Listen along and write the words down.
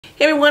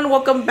Hey everyone,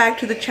 welcome back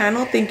to the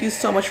channel. Thank you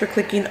so much for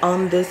clicking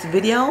on this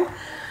video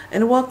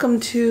and welcome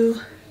to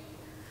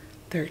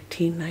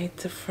 13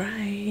 Nights of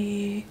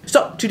Fright.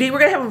 So today we're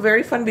gonna have a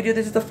very fun video.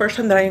 This is the first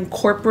time that I'm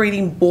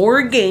incorporating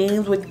board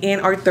games within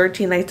our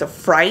 13 Nights of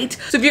Fright.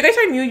 So if you guys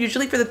are new,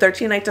 usually for the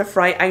 13 Nights of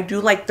Fright, I do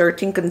like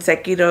 13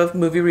 consecutive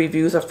movie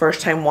reviews of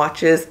first time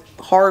watches,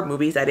 horror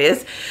movies that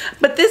is.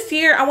 But this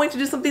year I wanted to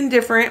do something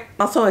different.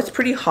 Also, it's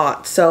pretty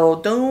hot,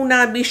 so do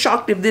not be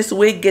shocked if this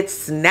wig gets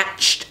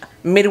snatched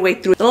midway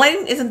through. The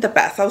lighting isn't the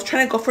best. I was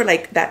trying to go for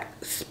like that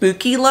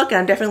spooky look, and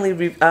I'm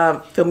definitely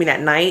filming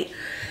at night.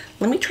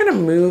 Let me try to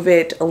move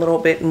it a little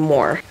bit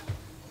more.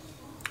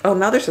 Oh,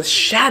 now there's a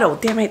shadow.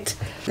 Damn it.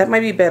 That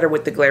might be better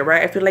with the glare,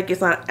 right? I feel like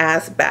it's not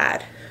as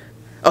bad.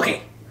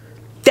 Okay.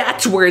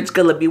 That's where it's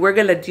gonna be. We're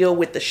gonna deal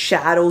with the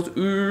shadows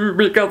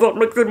because it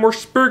makes it more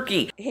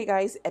spooky. Hey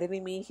guys,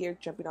 editing me here,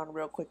 jumping on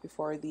real quick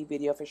before the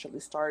video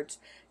officially starts.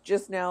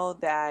 Just know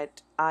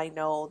that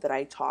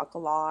I talk a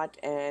lot,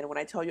 and when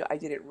I tell you I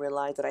didn't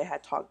realize that I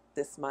had talked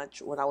this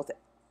much when I was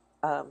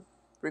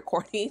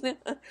recording,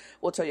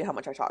 we'll tell you how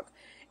much I talk.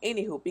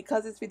 Anywho,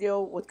 because this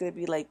video was gonna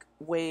be like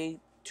way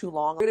too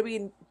long, we're gonna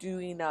be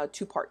doing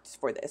two parts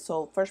for this.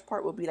 So first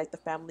part will be like the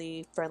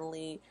family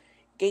friendly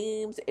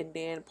games, and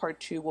then part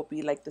two will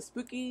be like the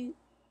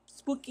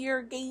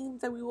spookier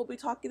games that we will be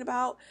talking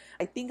about.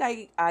 I think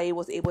I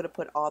was able to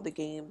put all the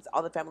games,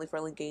 all the family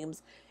friendly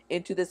games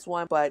into this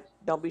one, but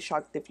don't be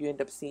shocked if you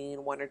end up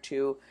seeing one or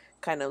two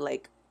kind of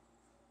like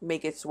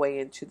make its way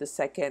into the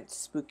second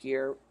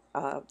spookier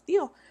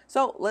deal.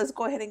 So let's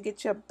go ahead and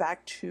get you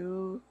back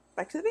to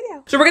the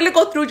video. So we're gonna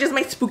go through just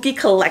my spooky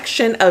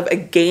collection of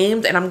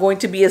games, and I'm going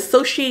to be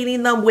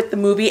associating them with the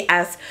movie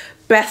as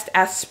best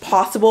as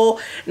possible.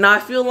 Now I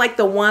feel like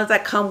the ones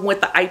that come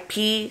with the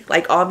IP,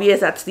 like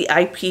obvious, that's the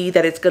IP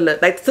that it's gonna,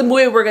 like the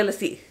movie we're gonna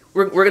see,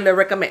 we're gonna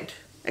recommend.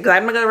 Because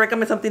I'm not gonna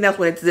recommend something else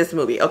when it's this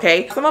movie,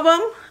 okay? Some of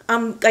them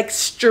I'm like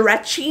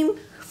stretching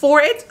for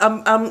it.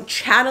 I'm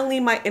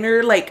channeling my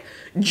inner like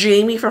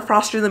Jamie from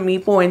Frosty the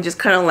Meatball and just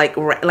kind of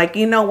like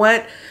you know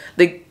what,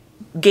 the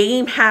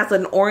game has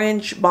an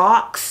orange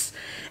box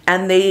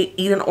and they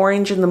eat an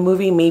orange in the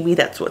movie, maybe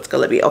that's what's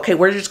gonna be. Okay,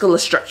 we're just gonna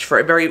stretch for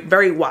it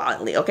very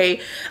wildly.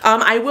 Okay,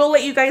 I will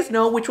let you guys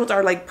know which ones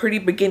are like pretty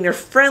beginner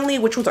friendly,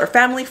 which ones are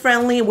family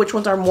friendly, which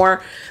ones are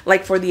more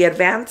like for the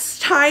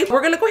advanced type.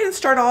 We're gonna go ahead and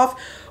start off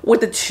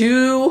with the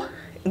two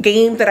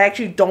games that I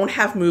actually don't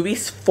have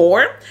movies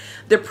for.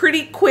 They're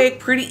pretty quick,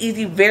 pretty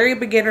easy, very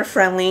beginner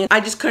friendly. I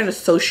just couldn't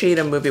associate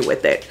a movie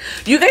with it.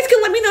 You guys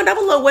can let me know down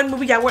below what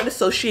movie I want to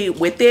associate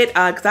with it,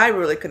 because I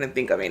really couldn't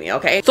think of any,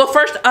 okay? So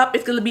first up,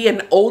 it's gonna be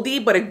an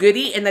oldie but a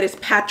goodie, and that is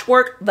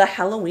Patchwork, the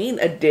Halloween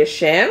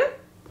edition.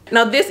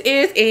 Now this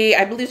is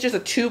I believe it's just a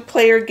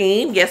 2-player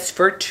game, yes,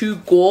 for 2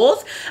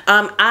 ghouls.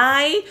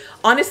 I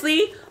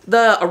honestly,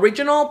 the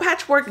original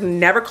Patchwork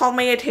never called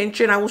my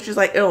attention. I was just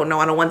like, oh no,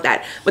 I don't want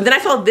that. But then I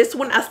saw this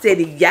one, I said,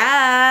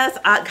 yes,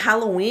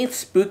 Halloween,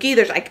 spooky.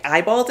 There's like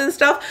eyeballs and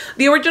stuff.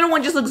 The original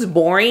one just looks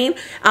boring.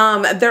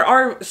 There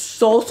are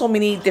so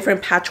many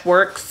different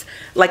Patchworks,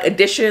 like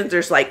editions.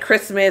 There's like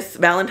Christmas,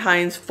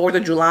 Valentine's, 4th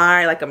of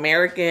July, like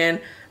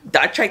American,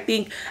 Dutch, I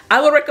think.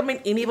 I would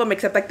recommend any of them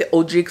except like the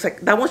OG, because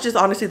like that one's just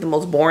honestly the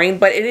most boring.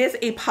 But it is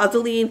a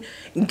puzzling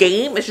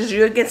game. It's just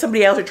you against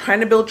somebody else. You're trying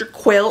to build your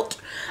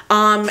quilt.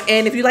 And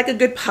if you like a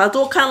good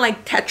puzzle, kind of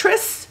like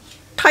Tetris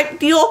type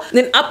deal.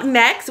 Then up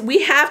next,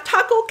 we have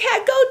Taco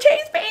Cat Go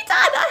Chase Pizza,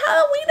 the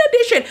Halloween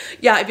edition.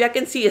 Yeah, if y'all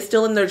can see, it's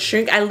still in the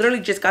shrink. I literally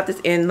just got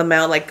this in the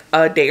mail like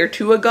a day or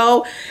two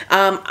ago.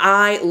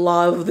 I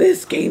love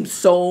this game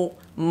so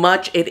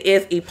much. It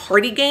is a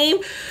party game,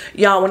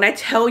 y'all. When I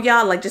tell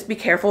y'all, like, just be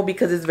careful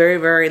because it's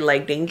very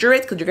like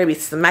dangerous, because you're gonna be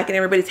smacking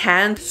everybody's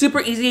hand. Super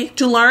easy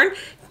to learn.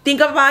 Think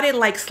about it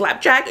like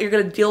slapjack. You're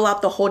gonna deal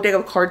out the whole deck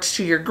of cards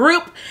to your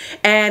group,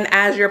 and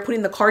as you're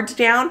putting the cards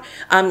down,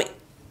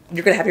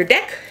 you're gonna have your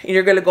deck and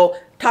you're gonna go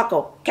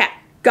taco, cat,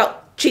 go,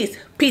 cheese,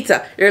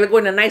 pizza. You're gonna go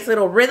in a nice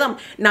little rhythm.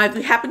 Now if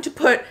you happen to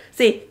put,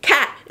 say,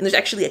 cat, and there's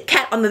actually a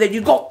cat under there,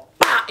 you go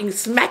and you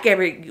smack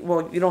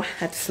well, you don't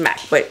have to smack,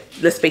 but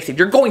let's face it,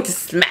 you're going to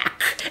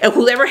smack. And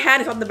whoever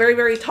hand is on the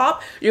very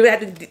top, you're gonna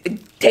have to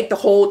take the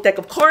whole deck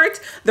of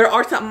cards. There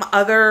are some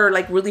other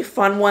like really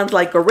fun ones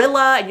like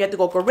gorilla, and you have to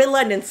go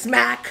gorilla and then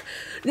smack.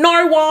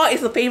 Narwhal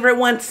is the favorite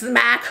one,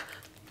 smack.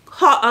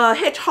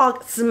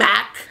 Hedgehog,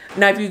 smack.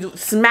 Now if you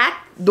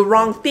smack the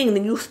wrong thing,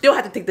 then you still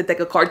have to take the deck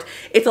of cards.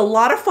 It's a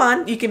lot of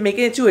fun. You can make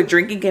it into a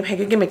drinking game. Heck,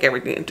 you can make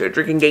everything into a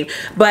drinking game.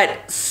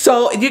 But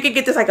so you can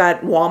get this like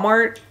at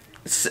Walmart.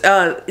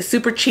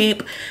 Super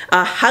cheap.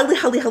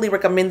 Highly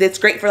recommend it. It's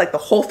great for like the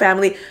whole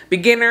family,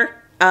 beginner,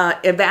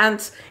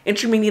 advanced,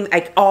 intermediate,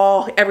 like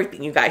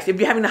everything, you guys. If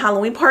you're having a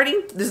Halloween party,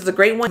 this is a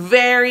great one.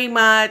 Very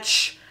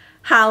much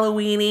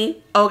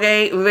Halloweeny,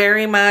 okay?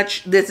 Very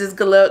much. This is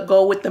gonna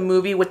go with the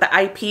movie, with the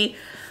IP.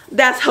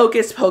 That's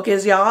hocus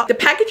pocus, y'all. The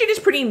packaging is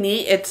pretty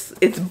neat.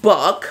 It's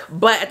bulk,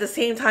 but at the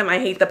same time, I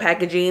hate the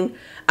packaging.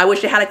 I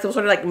wish it had like some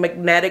sort of like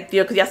magnetic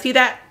deal, because y'all see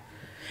that?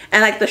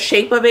 And like the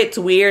shape of it's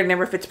weird,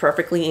 never fits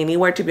perfectly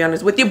anywhere, to be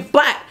honest with you.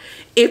 But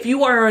if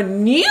you are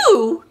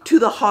new to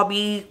the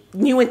hobby,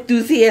 new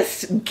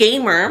enthusiast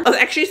gamer, I was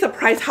actually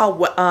surprised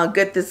how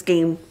good this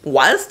game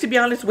was, to be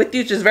honest with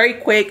you. It's just very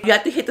quick. You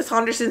have to hit the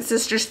Saunderson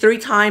sisters 3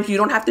 times. You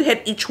don't have to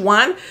hit each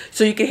one,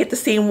 so you can hit the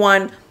same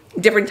one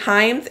different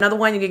times. Another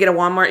one, you can get a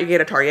Walmart, you get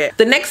a Target.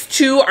 The next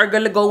 2 are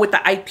gonna go with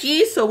the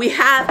IP. So we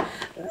have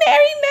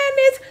Merry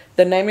Madness,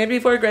 The Nightmare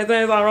Before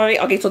Christmas already.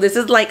 Okay, so this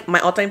is like my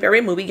all-time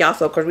favorite movie, y'all,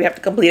 so of course we have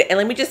to complete it. And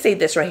let me just say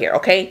this right here,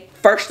 okay?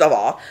 First of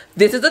all,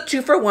 this is a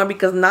 2-for-1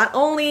 because not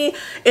only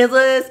is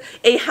this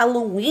a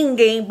Halloween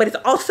game, but it's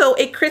also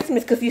a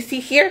Christmas, because you see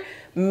here,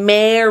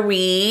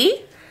 Merry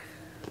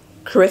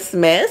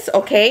Christmas,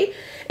 okay?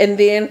 And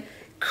then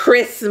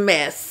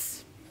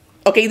Christmas.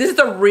 Okay, this is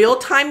a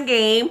real-time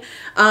game.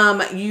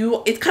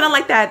 It's kind of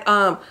like that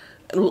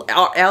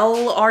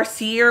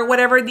LRC or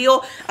whatever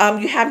deal.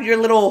 You have your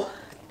little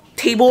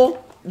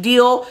table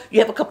deal. You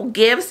have a couple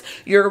gifts.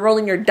 You're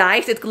rolling your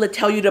dice. It's going to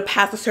tell you to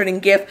pass a certain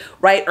gift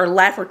right or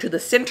left or to the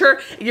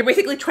center. And you're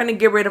basically trying to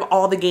get rid of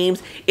all the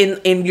games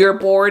in your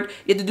board.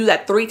 You have to do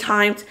that 3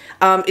 times.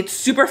 It's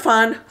super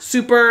fun,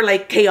 super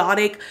like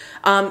chaotic.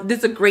 This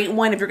is a great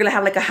one if you're going to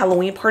have like a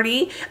Halloween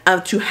party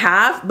to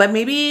have, but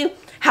maybe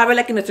have it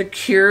like in a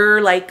secure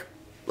like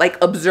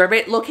observe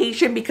it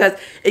location, because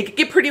it could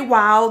get pretty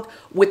wild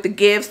with the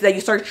gifts that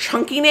you start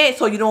chunking it.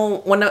 So you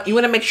want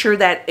to make sure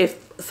that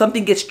if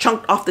something gets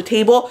chunked off the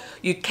table,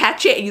 you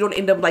catch it and you don't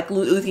end up like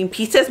losing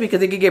pieces,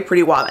 because it could get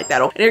pretty wild like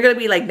that. And they're gonna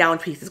be like down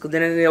pieces, because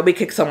then they'll be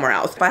kicked somewhere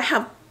else. If I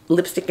have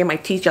lipstick in my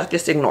teeth, y'all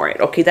just ignore it.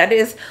 Okay, that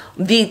is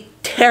the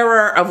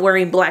terror of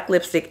wearing black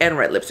lipstick and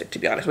red lipstick, to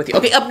be honest with you.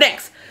 Okay, up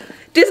next,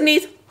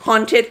 Disney's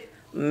Haunted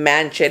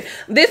Mansion.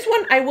 This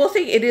one, I will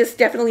say, it is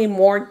definitely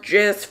more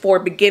just for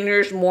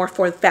beginners, more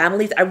for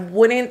families. I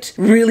wouldn't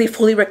really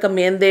fully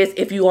recommend this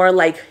if you are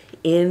like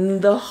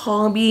in the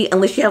hobby,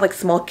 unless you have like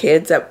small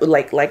kids that would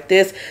like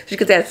this, just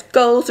because that's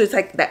ghosts, so it's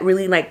like that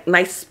really like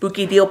nice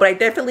spooky deal. But I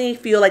definitely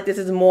feel like this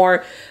is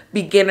more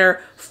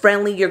beginner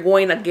friendly. You're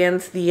going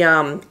against the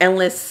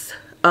endless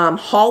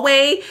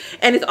hallway,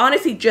 and it's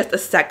honestly just a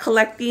set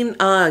collecting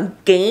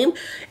game.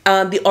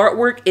 The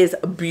artwork is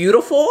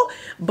beautiful,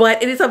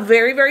 but it is a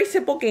very, very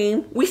simple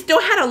game. We still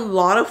had a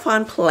lot of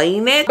fun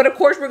playing it, but of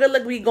course we're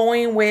gonna be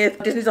going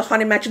with Disney's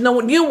Haunted Mansion, the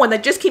new one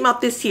that just came out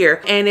this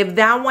year. And if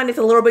that one is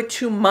a little bit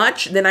too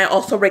much, then I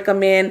also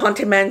recommend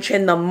Haunted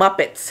Mansion, The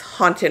Muppets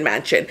Haunted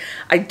Mansion.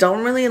 I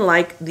don't really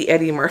like the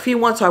Eddie Murphy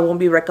one, so I won't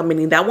be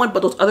recommending that one,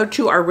 but those other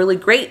 2 are really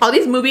great. All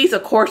these movies,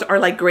 of course, are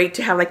like great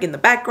to have like in the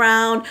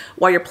background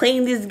while you're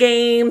playing these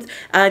games,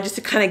 just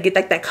to kind of get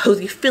like that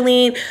cozy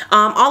feeling.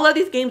 All of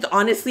these games,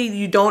 honestly,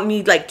 you don't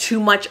need like too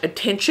much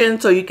attention,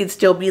 so you can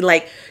still be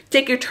like,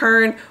 take your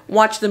turn,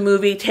 watch the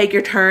movie, take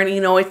your turn.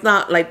 You know, it's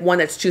not like one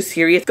that's too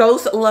serious.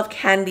 Ghost Love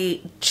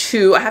Candy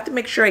 2. I have to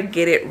make sure I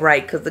get it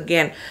right, because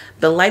again,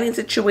 the lighting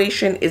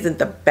situation isn't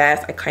the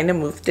best. I kind of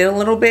moved it a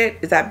little bit.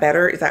 Is that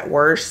better? Is that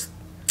worse?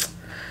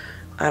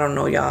 I don't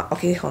know, y'all.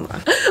 Okay, hold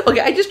on.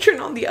 Okay, I just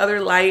turned on the other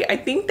light. I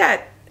think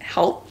that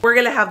helped. We're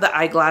gonna have the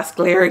eyeglass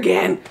glare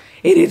again.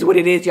 It is what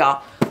it is,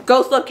 y'all.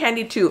 Ghost Love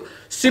Candy 2.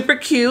 Super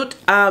cute,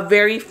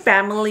 very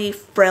family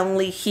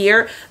friendly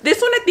here.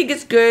 This one I think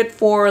is good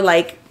for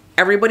like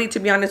everybody, to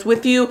be honest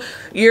with you.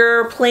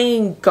 You're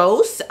playing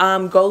ghosts,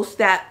 ghosts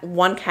that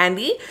want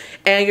candy,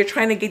 and you're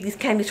trying to get these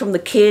candies from the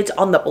kids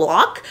on the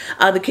block.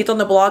 The kids on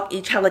the block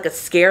each have like a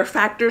scare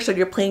factor, so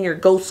you're playing your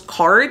ghost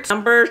cards.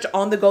 Numbers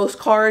on the ghost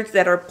cards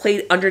that are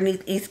played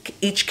underneath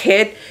each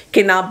kid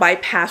cannot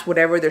bypass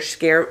whatever their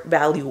scare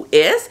value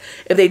is.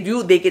 If they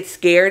do, they get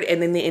scared, and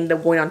then they end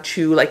up going on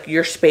to like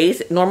your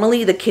space.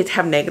 Normally the kids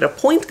have negative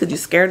points because you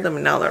scared them,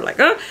 and now they're like,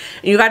 and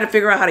you got to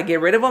figure out how to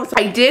get rid of them. So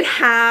I did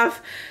have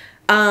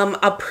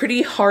a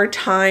pretty hard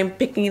time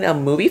picking a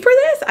movie for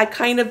this. I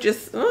kind of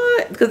just,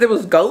 because it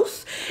was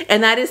ghosts,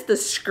 and that is the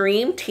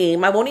Scream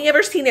team. I've only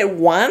ever seen it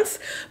once,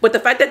 but the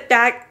fact that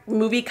that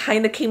movie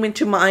kind of came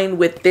into mind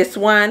with this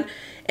one,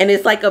 and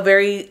it's like a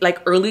very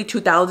like early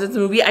 2000s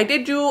movie. I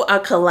did do a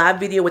collab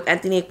video with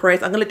Anthony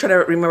Perez. I'm gonna try to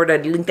remember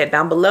to link that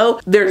down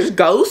below. There's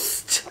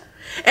Ghost,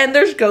 and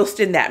there's Ghost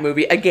in that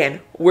movie.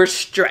 Again, we're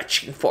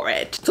stretching for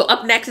it. So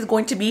up next is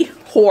going to be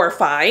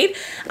Horrified.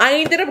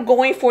 I ended up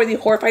going for the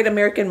Horrified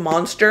American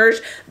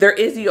Monsters. There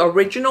is the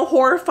original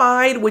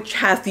Horrified, which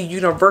has the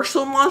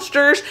Universal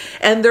Monsters,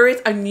 and there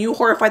is a new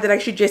Horrified that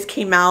actually just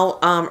came out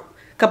a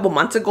couple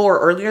months ago or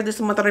earlier this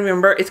month, I don't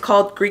remember. It's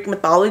called Greek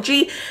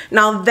Mythology.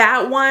 Now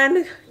that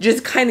one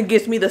just kind of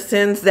gives me the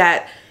sense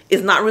that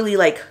it's not really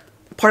like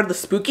part of the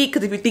spooky,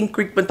 because if you think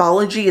Greek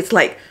mythology, it's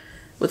like,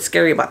 what's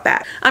scary about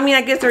that? I mean,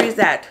 I guess there is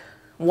that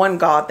one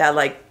god that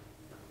like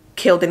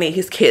killed and ate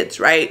his kids,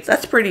 right? So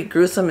that's pretty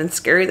gruesome and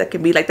scary. That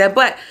can be like that,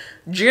 but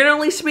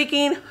generally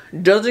speaking,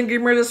 doesn't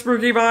give me the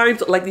spooky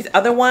vibes like these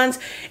other ones.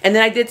 And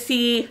then I did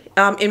see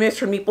Image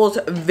from Meeple's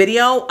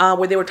video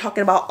where they were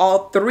talking about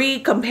all 3,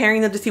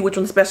 comparing them to see which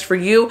one's best for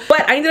you.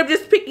 But I ended up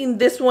just picking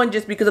this one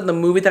just because of the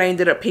movie that I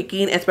ended up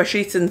picking,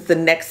 especially since the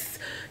next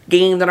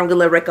game that I'm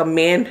gonna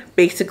recommend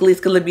basically is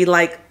gonna be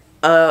like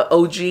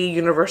OG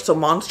Universal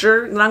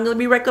Monster that I'm gonna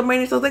be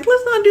recommending. So I was like,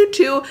 let's not do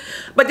 2.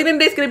 But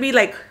then it's gonna be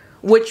like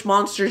which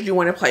monsters you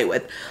want to play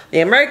with, the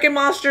American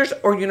monsters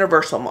or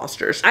Universal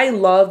monsters. I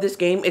love this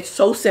game. It's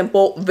so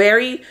simple,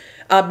 very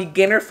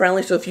beginner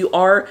friendly. So if you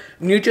are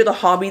new to the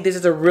hobby, this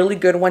is a really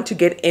good one to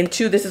get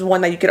into. This is one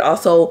that you could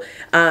also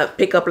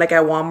pick up like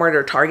at Walmart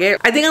or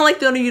Target. I think I like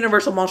the other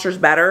Universal monsters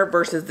better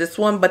versus this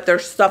one, but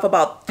there's stuff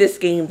about this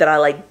game that I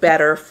like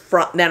better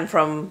than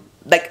from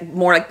like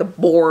more like the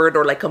board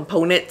or like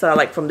components that I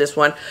like from this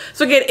one.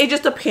 So again, it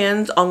just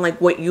depends on like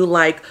what you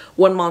like,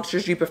 what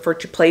monsters you prefer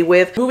to play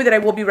with. The movie that I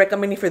will be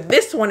recommending for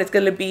this one is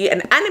going to be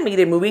an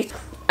animated movie.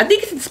 I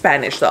think it's in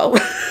Spanish though.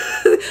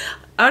 I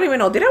don't even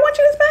know. Did I watch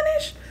it in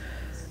Spanish?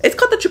 It's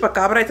called The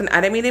Chupacabra. It's an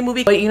animated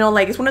movie. But you know,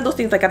 like, it's one of those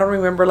things, like, I don't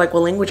remember, like,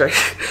 what language I...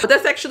 But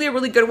that's actually a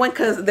really good one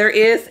because there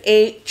is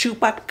a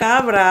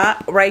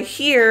Chupacabra right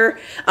here.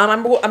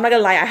 I'm not gonna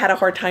lie, I had a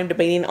hard time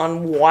debating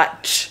on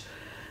what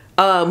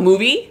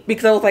movie,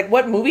 because I was like,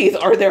 what movies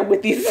are there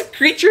with these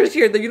creatures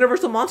here? The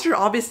Universal monster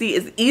obviously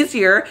is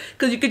easier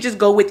because you could just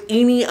go with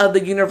any of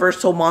the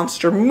Universal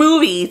monster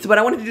movies, but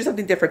I wanted to do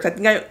something different. I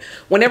think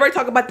whenever I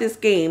talk about this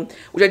game,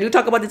 which I do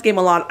talk about this game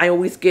a lot, I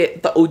always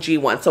get the OG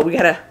one. So we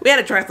had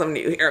to try something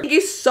new here. Thank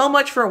you so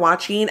much for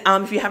watching.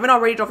 If you haven't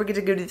already, don't forget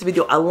to give this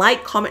video a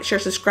like, comment, share,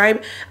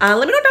 subscribe.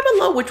 Let me know down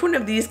below which one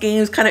of these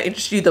games kind of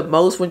interests you the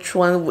most. Which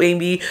one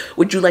maybe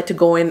would you like to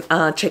go and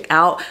check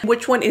out?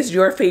 Which one is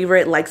your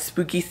favorite like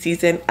spooky season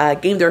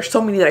game? There are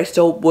so many that I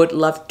still would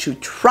love to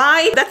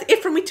try. That's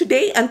it for me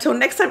today. Until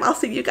next time, I'll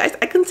see you guys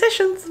at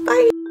concessions.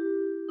 Bye.